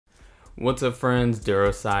What's up friends,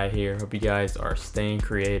 Durosai here. Hope you guys are staying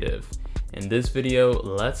creative. In this video,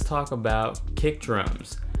 let's talk about kick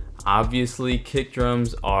drums. Obviously, kick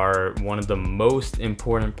drums are one of the most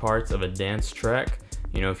important parts of a dance track.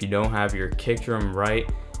 You know, if you don't have your kick drum right,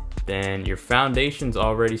 then your foundation's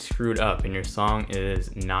already screwed up and your song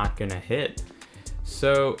is not gonna hit.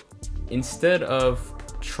 So instead of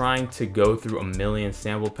trying to go through a million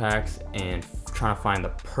sample packs and trying to find the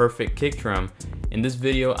perfect kick drum, in this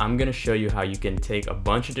video I'm going to show you how you can take a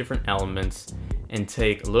bunch of different elements and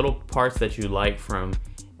take little parts that you like from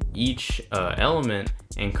each element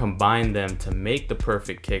and combine them to make the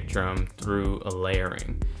perfect kick drum through a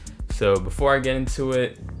layering. So before I get into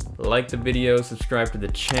it, like the video, subscribe to the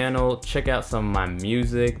channel, check out some of my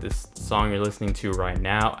music. This song you're listening to right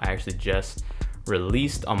now, I actually just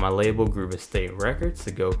released on my label Groove Estate Records,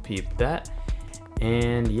 so go peep that.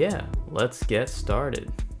 And yeah, let's get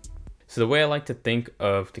started. So the way I like to think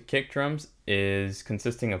of the kick drums is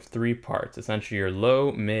consisting of three parts, essentially your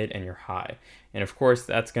low, mid, and your high. And of course,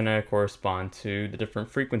 that's gonna correspond to the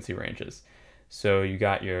different frequency ranges. So you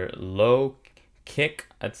got your low kick,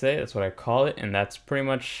 I'd say, that's what I call it. And that's pretty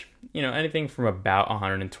much, you know, anything from about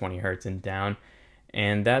 120 hertz and down.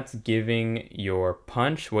 And that's giving your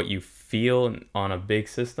punch what you feel on a big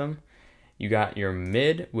system. You got your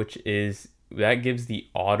mid, which is, that gives the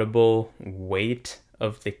audible weight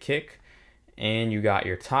of the kick. And you got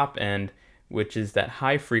your top end, which is that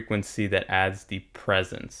high frequency that adds the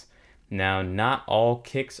presence. Now, not all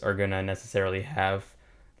kicks are gonna necessarily have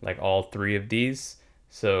like all three of these.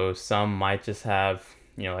 So some might just have,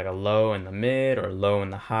 you know, like a low in the mid or low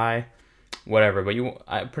in the high, whatever.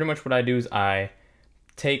 But pretty much what I do is I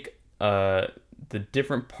take the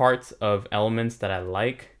different parts of elements that I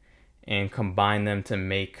like and combine them to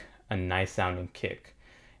make a nice sounding kick.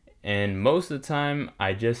 And most of the time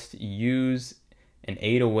I just use an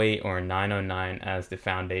 808 or a 909 as the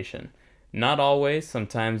foundation. Not always,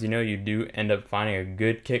 sometimes, you know, you do end up finding a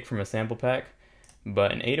good kick from a sample pack,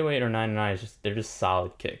 but an 808 or 909 is they're just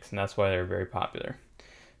solid kicks, and that's why they're very popular.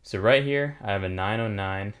 So right here I have a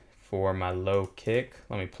 909 for my low kick.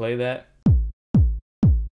 Let me play that.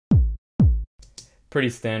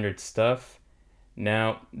 Pretty standard stuff.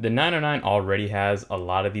 Now, the 909 already has a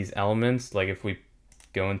lot of these elements. Like if we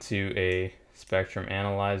go into a spectrum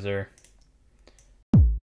analyzer,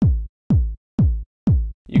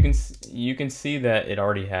 you can see that it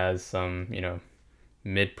already has some, you know,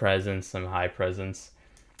 mid presence, some high presence,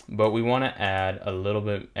 but we want to add a little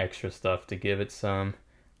bit extra stuff to give it some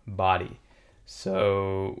body.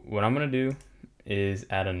 So what I'm gonna do is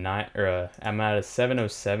add I'm at a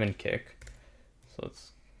 707 kick. So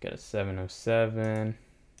let's get a 707.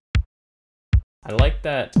 I like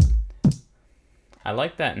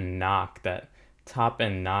that knock, that top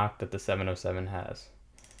end knock that the 707 has.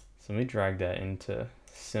 So let me drag that into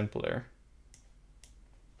simpler.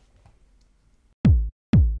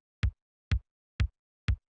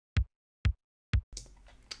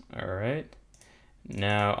 All right.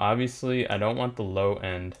 Now, obviously, I don't want the low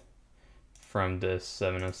end from this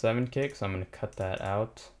 707 kick, so I'm going to cut that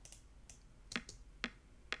out.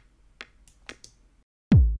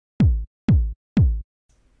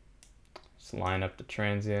 Just line up the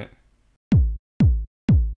transient.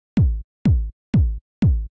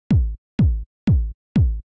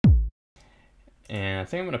 And I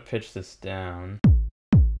think I'm going to pitch this down.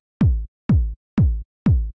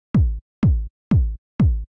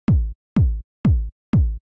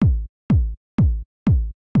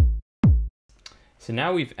 So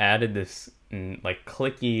now we've added this like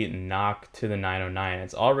clicky knock to the 909.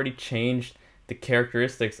 It's already changed the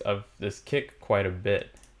characteristics of this kick quite a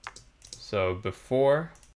bit. So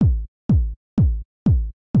before and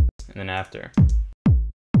then after.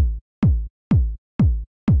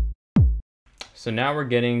 So now we're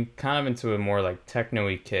getting kind of into a more like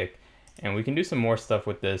techno-y kick, and we can do some more stuff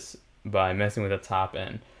with this by messing with the top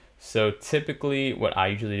end. So typically what I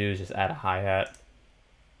usually do is just add a hi-hat.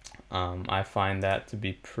 I find that to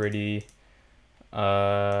be pretty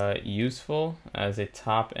useful as a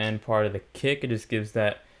top end part of the kick. It just gives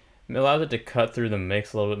that, it allows it to cut through the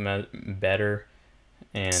mix a little bit better,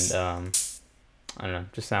 and I don't know,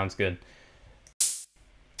 just sounds good.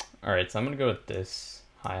 Alright, so I'm gonna go with this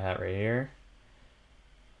hi-hat right here.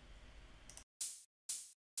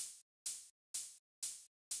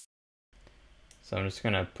 So I'm just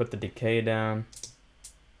gonna put the decay down.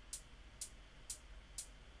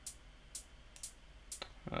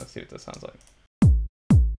 Let's see what this sounds like.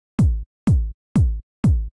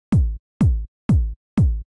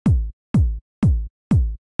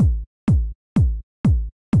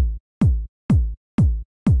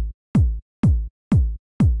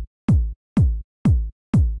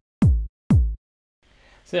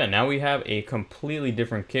 So yeah, now we have a completely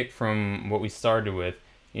different kick from what we started with.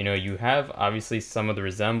 You know, you have obviously some of the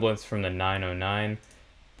resemblance from the 909,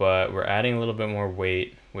 but we're adding a little bit more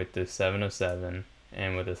weight with this 707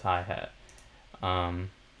 and with this hi-hat.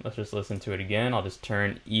 Let's just listen to it again. I'll just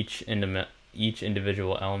turn each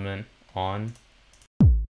individual element on.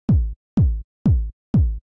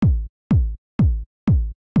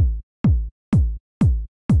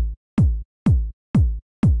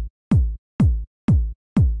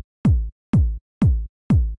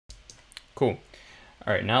 Cool.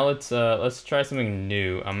 All right, now let's try something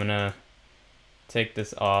new. I'm gonna take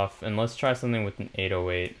this off and let's try something with an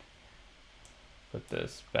 808. Put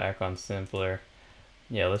this back on simpler.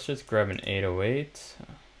 Yeah, let's just grab an 808.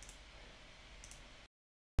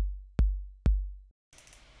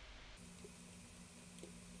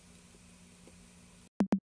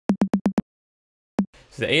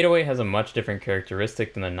 So the 808 has a much different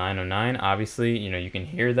characteristic than the 909. Obviously, you know, you can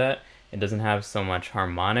hear that. It doesn't have so much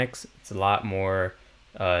harmonics. It's a lot more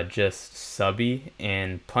just subby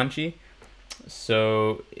and punchy.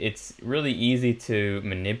 So it's really easy to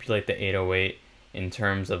manipulate the 808 in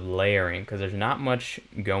terms of layering because there's not much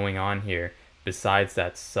going on here besides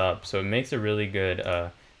that sub. So it makes a really good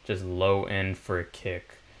just low end for a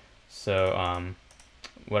kick. So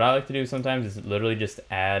what I like to do sometimes is literally just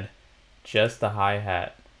add just the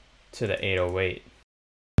hi-hat to the 808.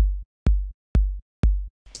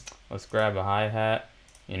 Let's grab a hi-hat.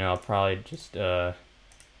 You know, I'll probably just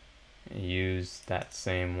use that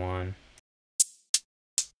same one.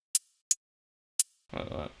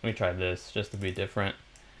 Let me try this just to be different.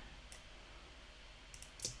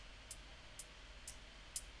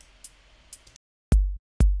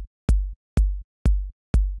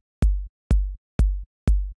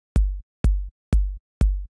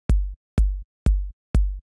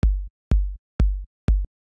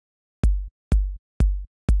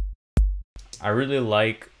 I really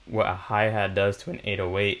like what a hi-hat does to an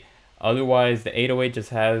 808. Otherwise, the 808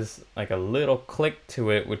 just has like a little click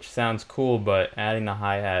to it, which sounds cool, but adding the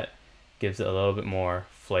hi-hat gives it a little bit more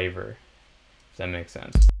flavor, if that makes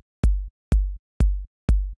sense.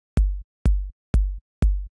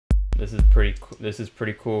 This is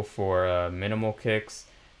pretty cool for minimal kicks.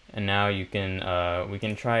 And now you can we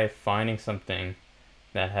can try finding something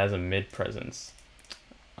that has a mid presence.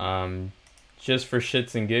 Just for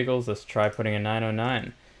shits and giggles, let's try putting a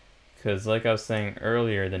 909. Because like I was saying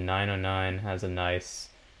earlier, the 909 has a nice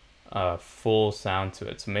full sound to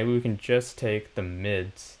it. So maybe we can just take the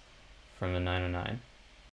mids from the 909.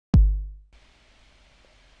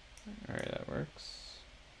 Alright, that works.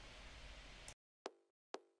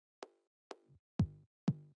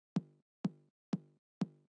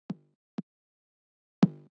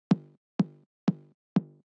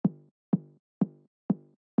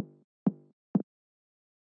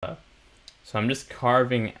 So I'm just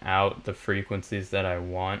carving out the frequencies that I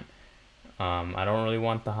want. I don't really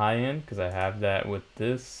want the high end because I have that with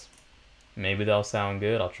this. Maybe they'll sound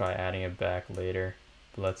good. I'll try adding it back later.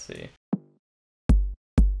 But let's see.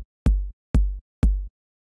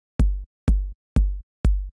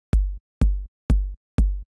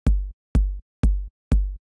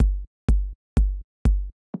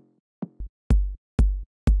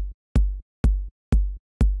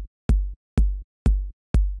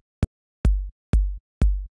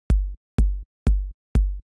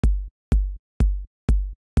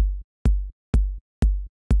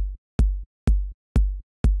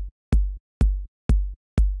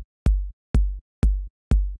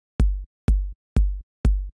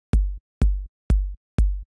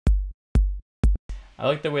 I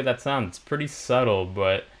like the way that sounds. It's pretty subtle,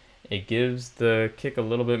 but it gives the kick a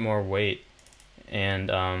little bit more weight. And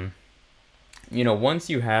you know, once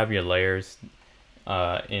you have your layers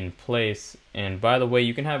in place, and by the way,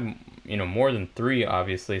 you can have, you know, more than 3,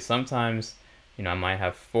 obviously. Sometimes, you know, I might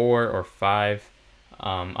have 4 or 5.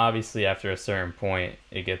 Obviously, after a certain point,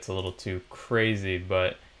 it gets a little too crazy,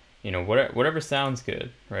 but you know, whatever sounds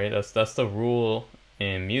good, right? That's the rule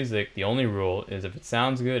in music. The only rule is if it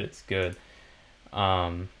sounds good, it's good.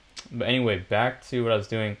 But anyway, back to what I was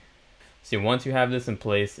doing. See, once you have this in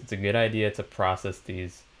place, it's a good idea to process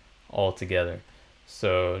these all together.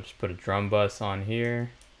 So just put a drum bus on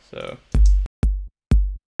here. So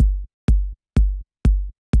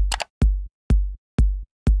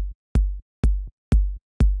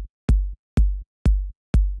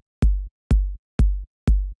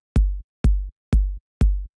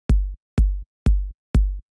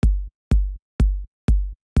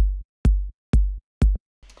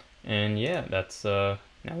and yeah, that's now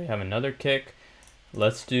we have another kick.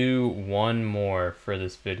 Let's do one more for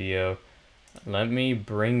this video. Let me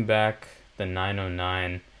bring back the the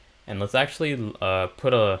 909, and let's actually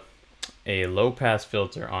put a low pass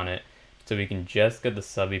filter on it so we can just get the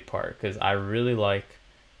subby part, because I really like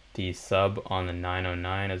the sub on the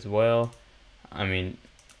 909 as well. I mean,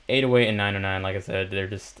 808 and 909, like I said, they're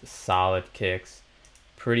just solid kicks.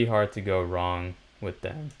 Pretty hard to go wrong with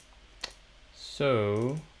them.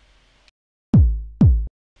 So,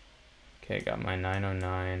 okay, got my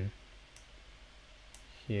 909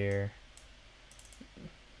 here.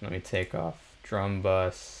 Let me take off drum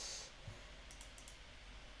bus.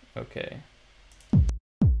 Okay.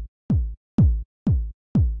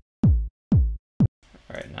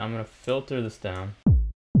 Alright, now I'm gonna filter this down.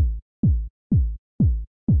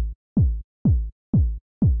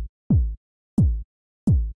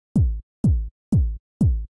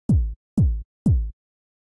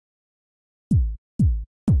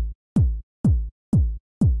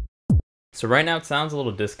 So right now it sounds a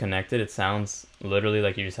little disconnected. It sounds literally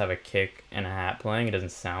like you just have a kick and a hat playing. It doesn't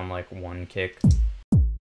sound like one kick.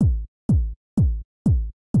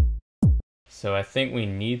 So I think we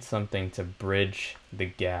need something to bridge the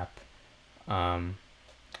gap. So I'm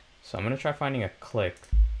gonna try finding a click.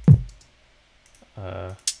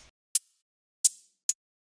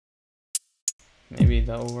 Maybe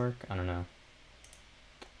that will work. I don't know.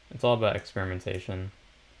 It's all about experimentation.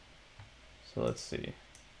 So let's see.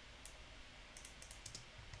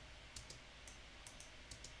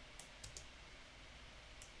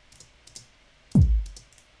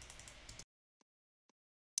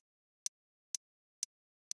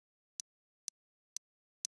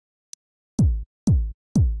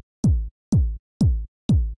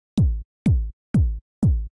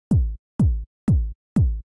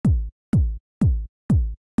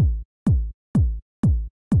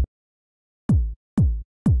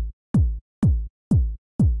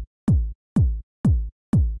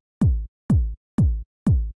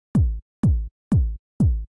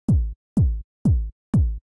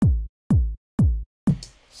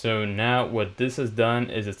 So now what this has done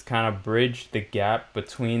is it's kind of bridged the gap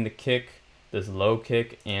between the kick, this low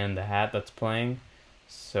kick, and the hat that's playing.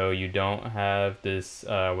 So you don't have this,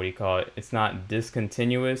 what do you call it? It's not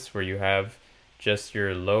discontinuous where you have just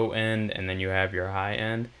your low end and then you have your high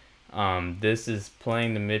end. This is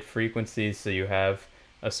playing the mid frequencies, so you have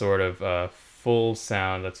a sort of full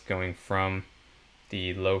sound that's going from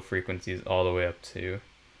the low frequencies all the way up to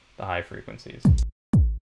the high frequencies.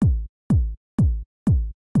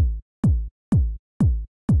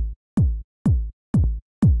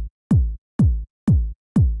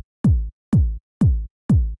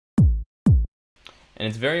 And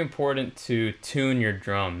it's very important to tune your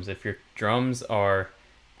drums. If your drums are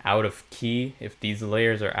out of key, if these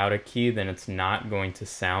layers are out of key, then it's not going to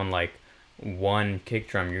sound like one kick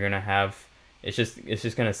drum. You're gonna have, it's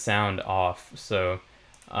just gonna sound off. So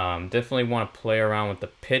definitely want to play around with the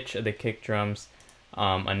pitch of the kick drums.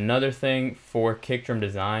 Another thing for kick drum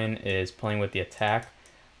design is playing with the attack.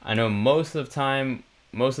 I know most of the time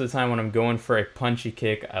when I'm going for a punchy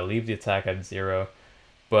kick, I leave the attack at 0.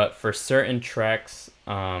 But for certain tracks,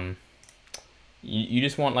 you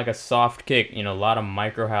just want like a soft kick. You know, a lot of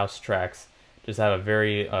micro house tracks just have a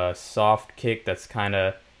very soft kick that's kind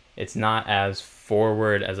of, it's not as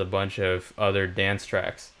forward as a bunch of other dance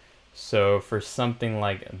tracks. So for something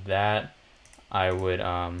like that, I would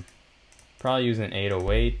probably use an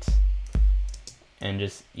 808 and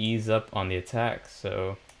just ease up on the attack.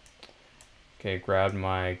 So, okay, grabbed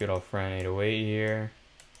my good old friend 808 here.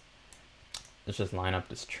 Let's just line up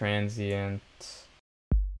this transient.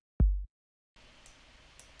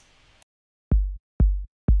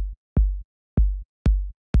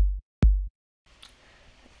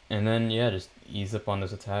 And then, yeah, just ease up on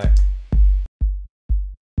this attack.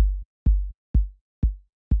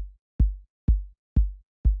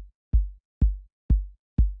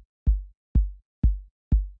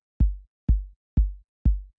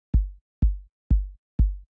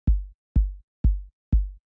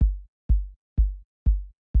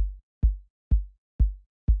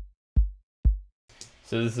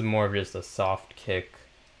 So this is more of just a soft kick,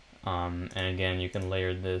 and again, you can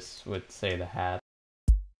layer this with, say, the hat.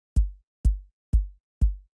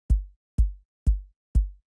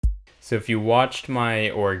 So if you watched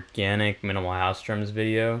my organic minimal house drums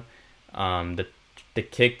video, the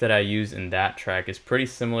kick that I use in that track is pretty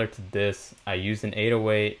similar to this. I used an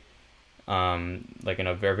 808, like in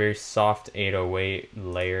a very, very soft 808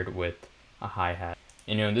 layered with a hi-hat.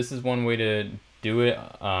 And, you know, this is one way to do it.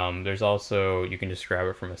 There's also, you can just grab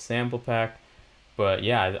it from a sample pack. But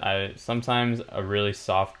yeah, I sometimes a really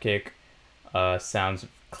soft kick sounds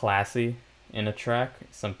classy in a track,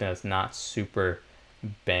 something that's not super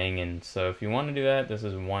banging. So if you want to do that, this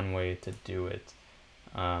is one way to do it.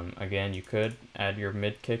 Again, you could add your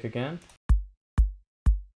mid kick again.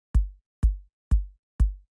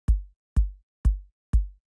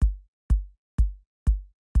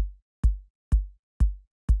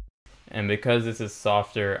 And because this is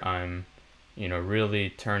softer, I'm, you know, really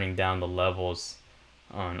turning down the levels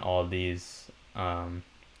on all these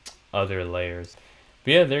other layers.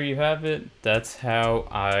 But yeah, there you have it. That's how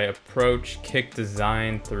I approach kick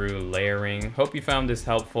design through layering. Hope you found this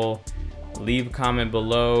helpful. Leave a comment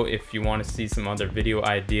below if you want to see some other video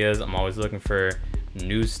ideas. I'm always looking for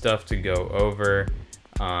new stuff to go over.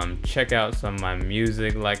 Check out some of my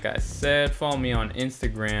music. Like I said, follow me on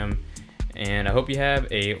Instagram. And I hope you have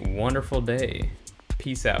a wonderful day.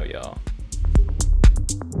 Peace out, y'all.